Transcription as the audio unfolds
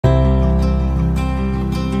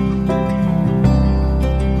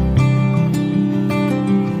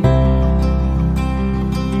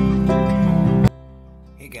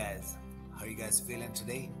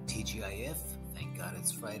God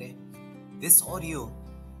It's Friday. This audio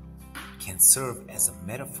can serve as a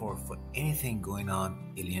metaphor for anything going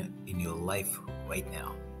on in your life right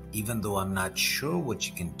now. Even though I'm not sure what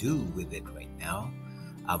you can do with it right now,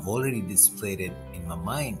 I've already displayed it in my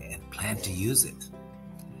mind and plan to use it.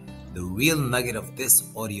 The real nugget of this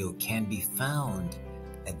audio can be found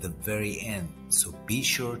at the very end, so be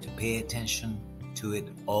sure to pay attention to it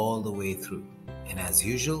all the way through. And as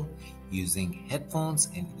usual, using headphones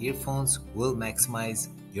and earphones will maximize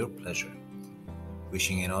your pleasure.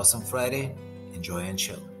 Wishing you an awesome Friday. Enjoy and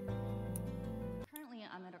chill. Currently,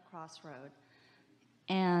 I'm at a crossroad.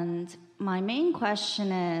 And my main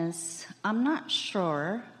question is, I'm not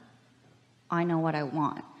sure I know what I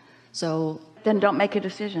want. So then don't make a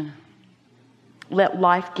decision. Let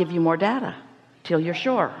life give you more data till you're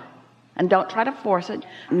sure. And don't try to force it.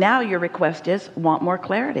 Now your request is, want more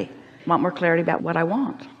clarity. Want more clarity about what I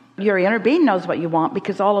want. Your inner being knows what you want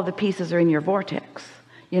because all of the pieces are in your vortex.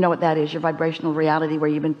 You know what that is, your vibrational reality where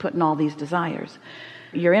you've been putting all these desires.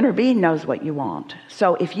 Your inner being knows what you want.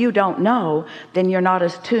 So if you don't know, then you're not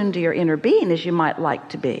as tuned to your inner being as you might like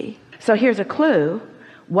to be. So here's a clue.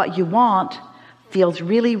 What you want feels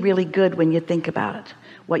really, really good when you think about it.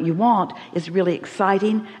 What you want is really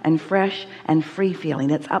exciting and fresh and free feeling.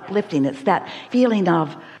 It's uplifting. It's that feeling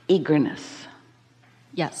of eagerness.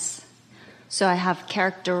 Yes. So I have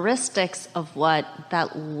characteristics of what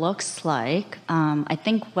that looks like. I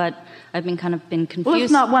think what I've been confused. Well,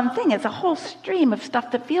 it's not one thing. It's a whole stream of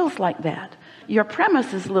stuff that feels like that. Your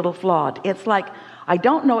premise is a little flawed. It's like, I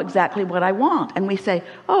don't know exactly what I want. And we say,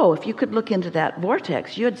 oh, if you could look into that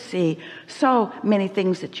vortex, you'd see so many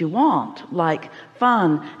things that you want, like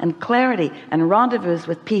fun and clarity and rendezvous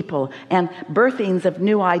with people and birthings of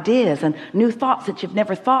new ideas and new thoughts that you've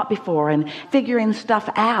never thought before and figuring stuff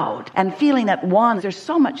out and feeling at one. There's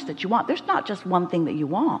so much that you want. There's not just one thing that you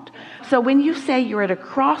want. So when you say you're at a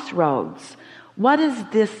crossroads, what is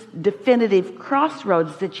this definitive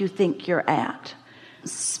crossroads that you think you're at?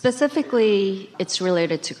 Specifically, it's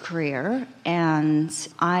related to career, and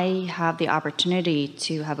I have the opportunity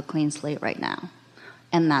to have a clean slate right now,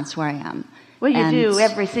 and that's where I am. Well, you do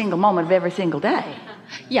every single moment of every single day.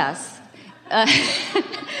 Yes.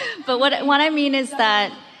 But what I mean is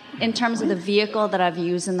that in terms of the vehicle that I've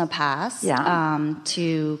used in the past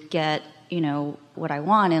to get, what I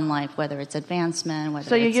want in life, whether it's advancement,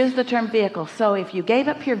 So you use the term vehicle. So if you gave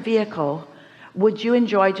up your vehicle, would you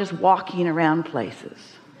enjoy just walking around places?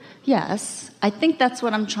 Yes. I think that's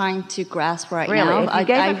what I'm trying to grasp right now. Really? If you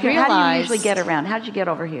gave up your, how do you usually get around? How did you get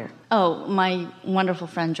over here? Oh, my wonderful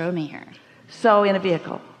friend drove me here. So in a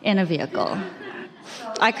vehicle? In a vehicle.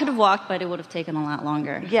 I could have walked, but it would have taken a lot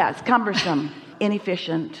longer. Yeah, it's cumbersome,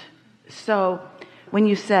 inefficient. So when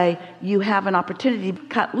you say you have an opportunity to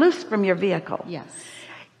cut loose from your vehicle. Yes.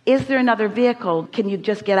 Is there another vehicle? Can you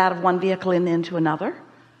just get out of one vehicle and into another?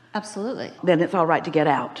 Absolutely. Then it's all right to get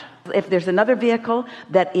out. If there's another vehicle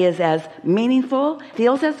that is as meaningful,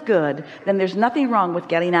 feels as good, then there's nothing wrong with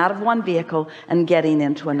getting out of one vehicle and getting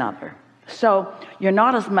into another. So you're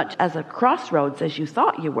not as much as a crossroads as you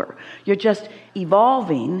thought you were. You're just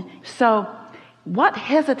evolving. So what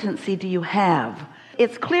hesitancy do you have?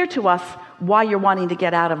 It's clear to us why you're wanting to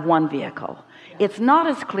get out of one vehicle. It's not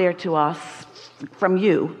as clear to us from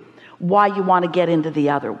you why you want to get into the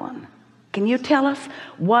other one. Can you tell us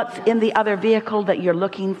what's in the other vehicle that you're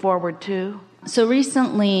looking forward to? So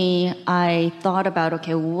recently I thought about,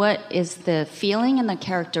 okay, what is the feeling and the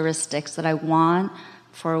characteristics that I want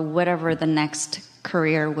for whatever the next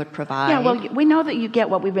career would provide? Yeah, well, we know that you get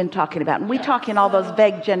what we've been talking about. And we talk in all those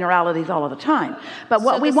vague generalities all of the time. But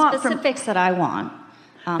what we want from... the specifics that I want,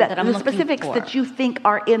 that I'm looking for. The specifics that you think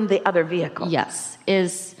are in the other vehicle. Yes.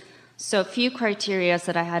 So a few criteria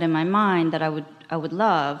that I had in my mind that I would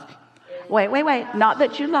love... Wait. Not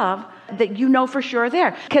that you love, that you know for sure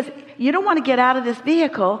there. Because you don't want to get out of this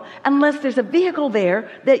vehicle unless there's a vehicle there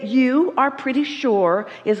that you are pretty sure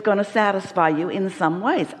is going to satisfy you in some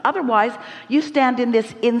ways. Otherwise, you stand in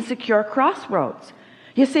this insecure crossroads.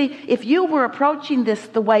 You see, if you were approaching this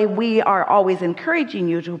the way we are always encouraging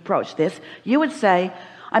you to approach this, you would say,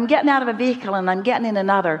 I'm getting out of a vehicle and I'm getting in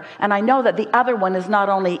another, and I know that the other one is not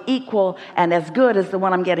only equal and as good as the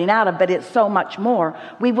one I'm getting out of, but it's so much more.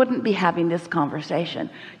 We wouldn't be having this conversation.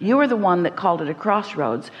 You are the one that called it a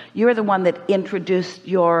crossroads. You are the one that introduced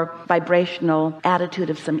your vibrational attitude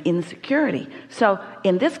of some insecurity. So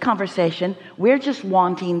in this conversation, we're just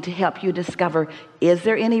wanting to help you discover, is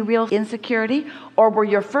there any real insecurity? Or were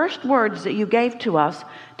your first words that you gave to us,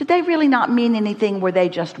 did they really not mean anything? Were they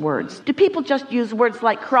just words? Do people just use words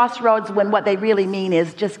like crossroads when what they really mean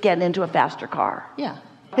is just getting into a faster car? Yeah.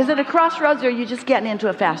 Is it a crossroads, or are you just getting into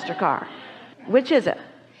a faster car? Which is it?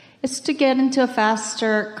 It's to get into a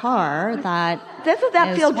faster car that Doesn't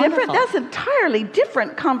that feel different? wonderful. That's an entirely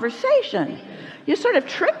different conversation. You sort of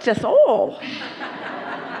tricked us all.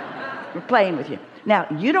 We're playing with you. Now,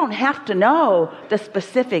 you don't have to know the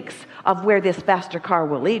specifics of where this faster car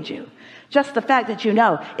will lead you. Just the fact that you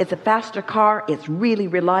know it's a faster car, it's really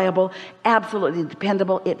reliable, absolutely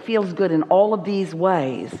dependable, it feels good in all of these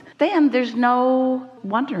ways. Then there's no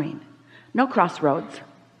wondering, no crossroads.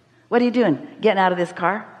 What are you doing? Getting out of this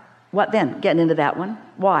car? What then? Getting into that one?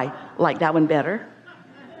 Why? Like that one better?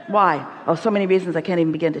 Why? Oh, so many reasons I can't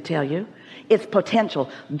even begin to tell you. It's potential.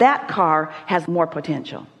 That car has more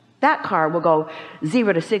potential. That car will go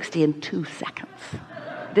 0 to 60 in 2 seconds.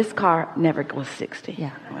 This car never goes 60.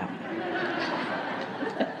 Yeah. Well.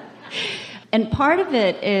 And part of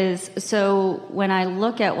it is, so when I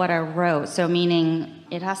look at what I wrote, so meaning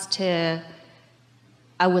it has to,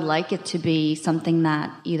 I would like it to be something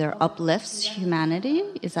that either uplifts humanity.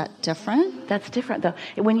 Is that different? That's different though.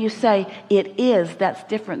 When you say it is, that's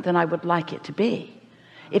different than I would like it to be.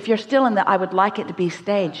 If you're still in the I would like it to be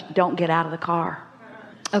stage, don't get out of the car.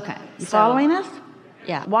 Okay. You following us?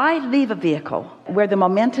 Yeah. Why leave a vehicle where the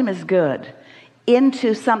momentum is good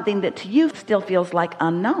into something that to you still feels like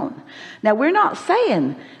unknown? Now, we're not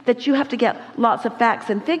saying that you have to get lots of facts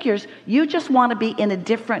and figures. You just want to be in a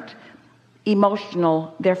different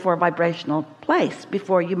emotional, therefore vibrational place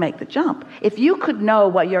before you make the jump. If you could know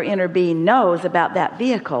what your inner being knows about that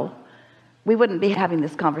vehicle, we wouldn't be having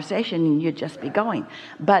this conversation and you'd just be going.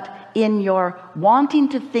 But in your wanting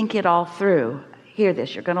to think it all through, hear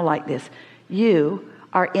this, you're going to like this, you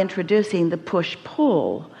are introducing the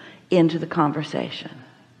push-pull into the conversation.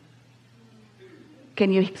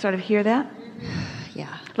 Can you sort of hear that?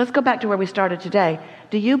 Yeah. Let's go back to where we started today.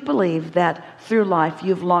 Do you believe that through life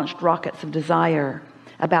you've launched rockets of desire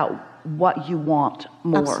about what you want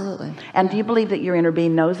more? Absolutely. And do you believe that your inner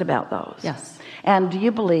being knows about those? Yes. And do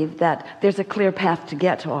you believe that there's a clear path to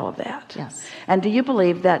get to all of that? Yes. And do you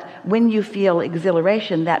believe that when you feel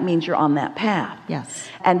exhilaration, that means you're on that path? Yes.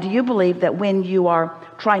 And do you believe that when you are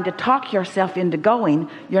trying to talk yourself into going,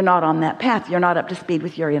 you're not on that path, you're not up to speed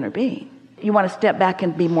with your inner being? You want to step back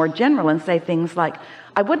and be more general and say things like,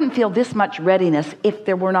 I wouldn't feel this much readiness if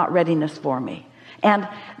there were not readiness for me. And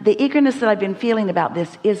the eagerness that I've been feeling about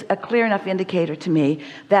this is a clear enough indicator to me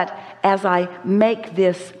that as I make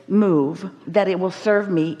this move, that it will serve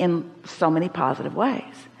me in so many positive ways.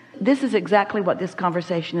 This is exactly what this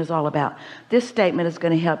conversation is all about. This statement is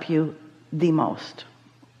going to help you the most.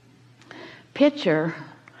 Picture,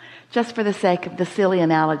 just for the sake of the silly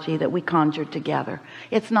analogy that we conjured together.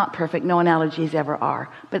 It's not perfect. No analogies ever are.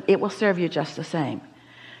 But it will serve you just the same.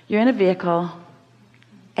 You're in a vehicle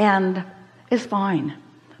and it's fine.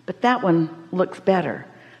 But that one looks better.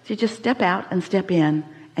 So you just step out and step in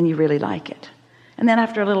and you really like it. And then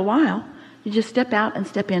after a little while, you just step out and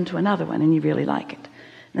step into another one and you really like it.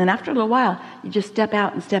 And then after a little while, you just step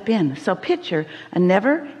out and step in. So picture a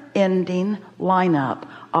never-ending lineup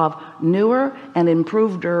of newer and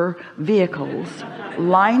improveder vehicles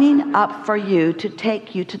lining up for you to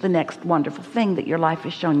take you to the next wonderful thing that your life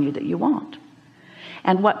has shown you that you want.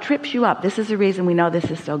 And what trips you up, this is the reason we know this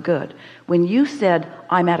is so good. When you said,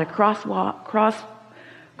 I'm at a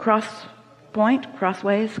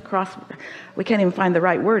we can't even find the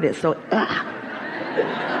right word. It's so,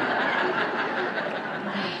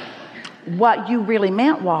 what you really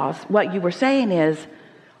meant was, what you were saying is,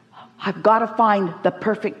 I've got to find the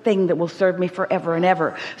perfect thing that will serve me forever and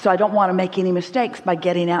ever. So I don't want to make any mistakes by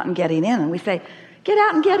getting out and getting in. And we say, get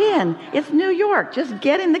out and get in. It's New York. Just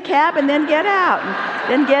get in the cab and then get out.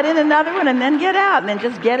 And then get in another one and then get out. And then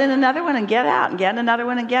just get in another one and get out. And get in another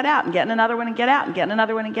one and get out. And get in another one and get out. And get in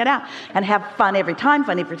another one and get out. And have fun every time.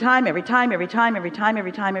 Fun every time, every time, every time, every time,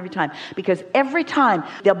 every time, every time. Because every time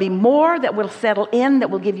there'll be more that will settle in,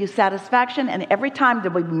 that will give you satisfaction. And every time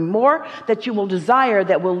there will be more that you will desire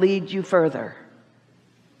that will lead you further.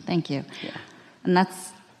 Thank you. Yeah. And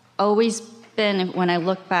that's always been, when I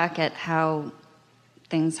look back at how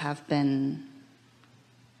things have been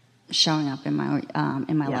showing up in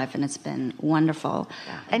my life, and it's been wonderful.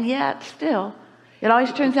 Yeah. And yet, still, it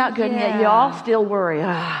always turns out good. And yet, you all still worry.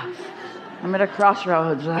 I'm at a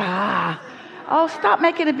crossroads. Oh, stop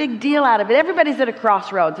making a big deal out of it. Everybody's at a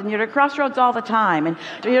crossroads, and you're at a crossroads all the time. And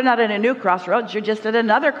you're not at a new crossroads. You're just at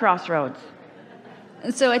another crossroads.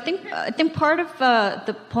 So I think part of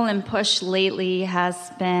the pull and push lately has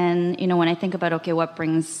been, when I think about, okay, what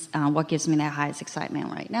gives me the highest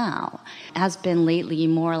excitement right now, has been lately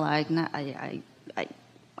more like, I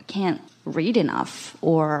can't read enough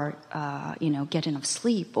or, get enough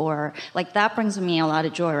sleep, or like that brings me a lot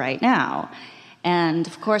of joy right now. And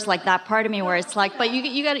of course, like that part of me where it's like, but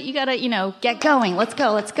you gotta, get going. Let's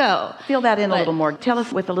go. Feel that in a little more. Tell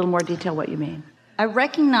us with a little more detail what you mean. I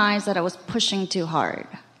recognized that I was pushing too hard.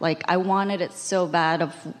 Like I wanted it so bad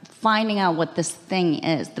of finding out what this thing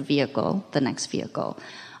is, the next vehicle.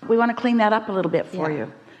 We want to clean that up a little bit for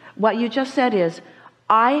you. What you just said is,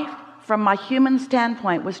 I, from my human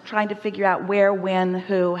standpoint, was trying to figure out where, when,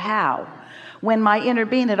 who, how, when my inner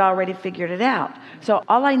being had already figured it out. So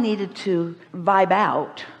all I needed to vibe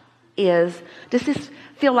out is, does this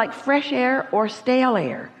feel like fresh air or stale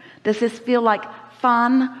air? Does this feel like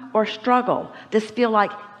fun or struggle? Does this feel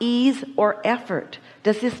like ease or effort?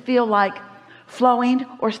 Does this feel like flowing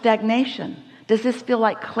or stagnation? Does this feel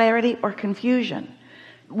like clarity or confusion?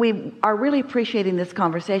 We are really appreciating this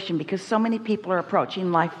conversation because so many people are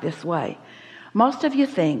approaching life this way. Most of you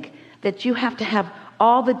think that you have to have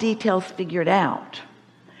all the details figured out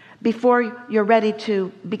before you're ready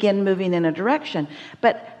to begin moving in a direction.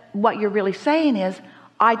 But what you're really saying is,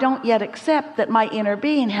 I don't yet accept that my inner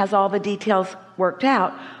being has all the details worked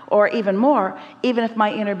out, or even more, even if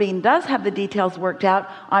my inner being does have the details worked out,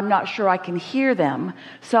 I'm not sure I can hear them.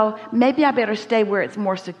 So maybe I better stay where it's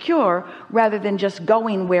more secure rather than just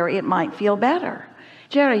going where it might feel better.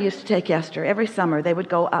 Jerry used to take Esther every summer. They would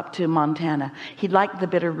go up to Montana. He liked the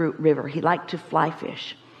Bitterroot River. He liked to fly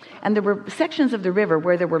fish. And there were sections of the river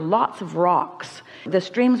where there were lots of rocks. The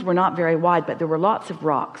streams were not very wide, but there were lots of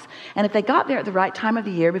rocks. And if they got there at the right time of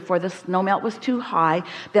the year, before the snowmelt was too high,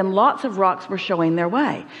 then lots of rocks were showing their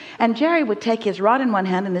way. And Jerry would take his rod in one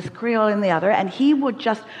hand and his creel in the other, and he would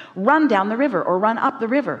just run down the river or run up the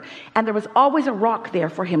river. And there was always a rock there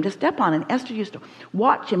for him to step on. And Esther used to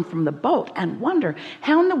watch him from the boat and wonder,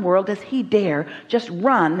 how in the world does he dare just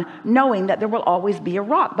run knowing that there will always be a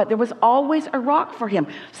rock? But there was always a rock for him.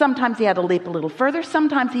 Sometimes he had to leap a little further.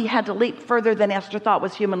 Sometimes he had to leap further than Esther thought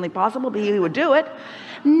was humanly possible, but he would do it.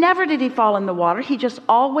 Never did he fall in the water. He just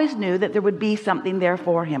always knew that there would be something there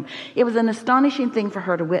for him. It was an astonishing thing for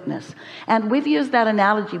her to witness. And we've used that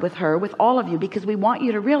analogy with her, with all of you, because we want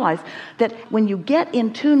you to realize that when you get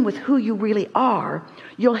in tune with who you really are,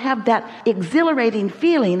 you'll have that exhilarating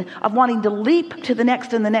feeling of wanting to leap to the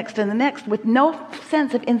next and the next and the next with no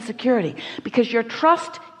sense of insecurity, because your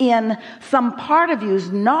trust in some part of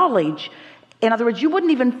you's knowledge. In other words, you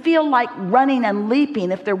wouldn't even feel like running and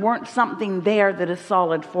leaping if there weren't something there that is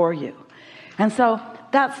solid for you. And so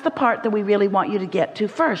that's the part that we really want you to get to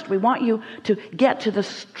first. We want you to get to the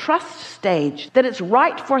trust stage, that it's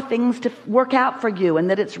right for things to work out for you,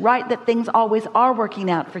 and that it's right that things always are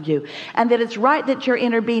working out for you, and that it's right that your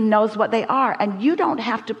inner being knows what they are, and you don't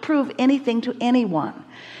have to prove anything to anyone.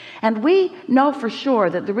 And we know for sure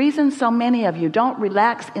that the reason so many of you don't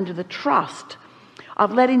relax into the trust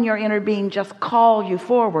of letting your inner being just call you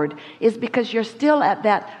forward is because you're still at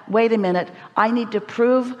that, wait a minute, I need to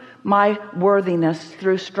prove my worthiness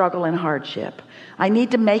through struggle and hardship. I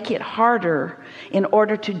need to make it harder in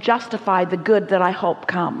order to justify the good that I hope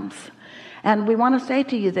comes. And we want to say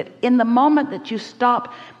to you that in the moment that you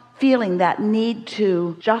stop feeling that need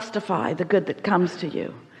to justify the good that comes to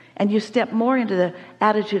you, and you step more into the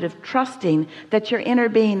attitude of trusting that your inner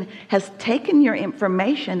being has taken your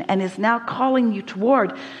information and is now calling you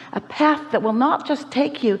toward a path that will not just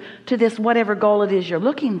take you to this whatever goal it is you're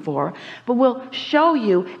looking for, but will show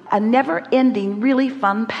you a never-ending, really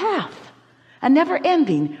fun path. A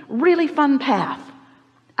never-ending, really fun path.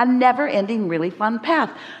 A never-ending, really fun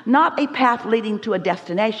path. Not a path leading to a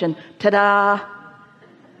destination. Ta-da!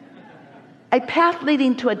 A path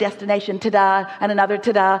leading to a destination, ta-da, and another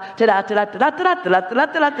ta-da, ta-da, ta-da, ta-da, ta-da, ta-da, ta-da,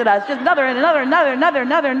 ta-da, ta-da. It's just another and another, another.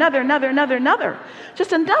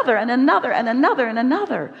 Just another and another and another and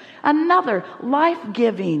another. Another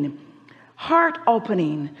life-giving,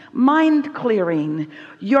 heart-opening, mind-clearing,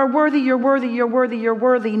 you're worthy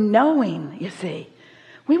knowing, you see.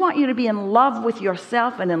 We want you to be in love with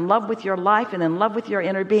yourself and in love with your life and in love with your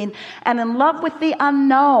inner being and in love with the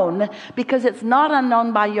unknown, because it's not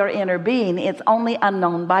unknown by your inner being. It's only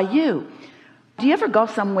unknown by you. Do you ever go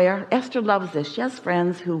somewhere? Esther loves this. She has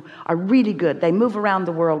friends who are really good. They move around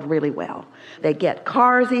the world really well. They get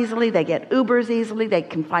cars easily. They get Ubers easily. They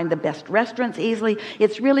can find the best restaurants easily.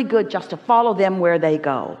 It's really good just to follow them where they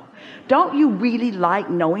go. Don't you really like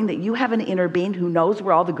knowing that you have an inner being who knows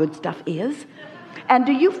where all the good stuff is? And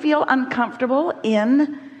do you feel uncomfortable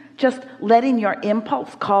in just letting your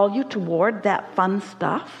impulse call you toward that fun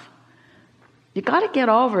stuff? You got to get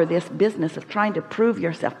over this business of trying to prove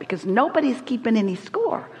yourself, because nobody's keeping any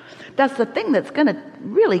score. That's the thing that's going to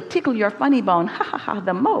really tickle your funny bone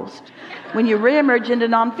the most. When you reemerge into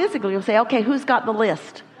non-physical, you'll say, okay, who's got the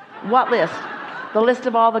list? What list? The list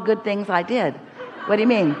of all the good things I did. What do you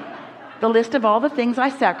mean? the list of all the things I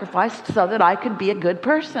sacrificed so that I could be a good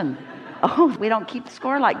person. Oh, we don't keep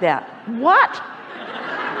score like that. What?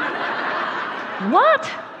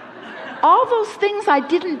 What? All those things I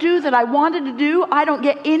didn't do that I wanted to do, I don't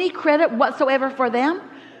get any credit whatsoever for them?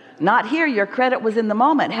 Not here. Your credit was in the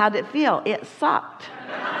moment. How did it feel? It sucked.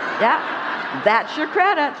 Yeah, that's your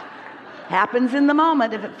credit. Happens in the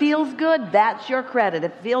moment. If it feels good, that's your credit.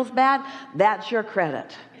 If it feels bad, that's your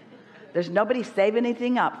credit. There's nobody saving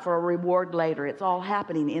anything up for a reward later. It's all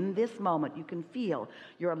happening in this moment. You can feel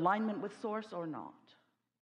your alignment with Source or not.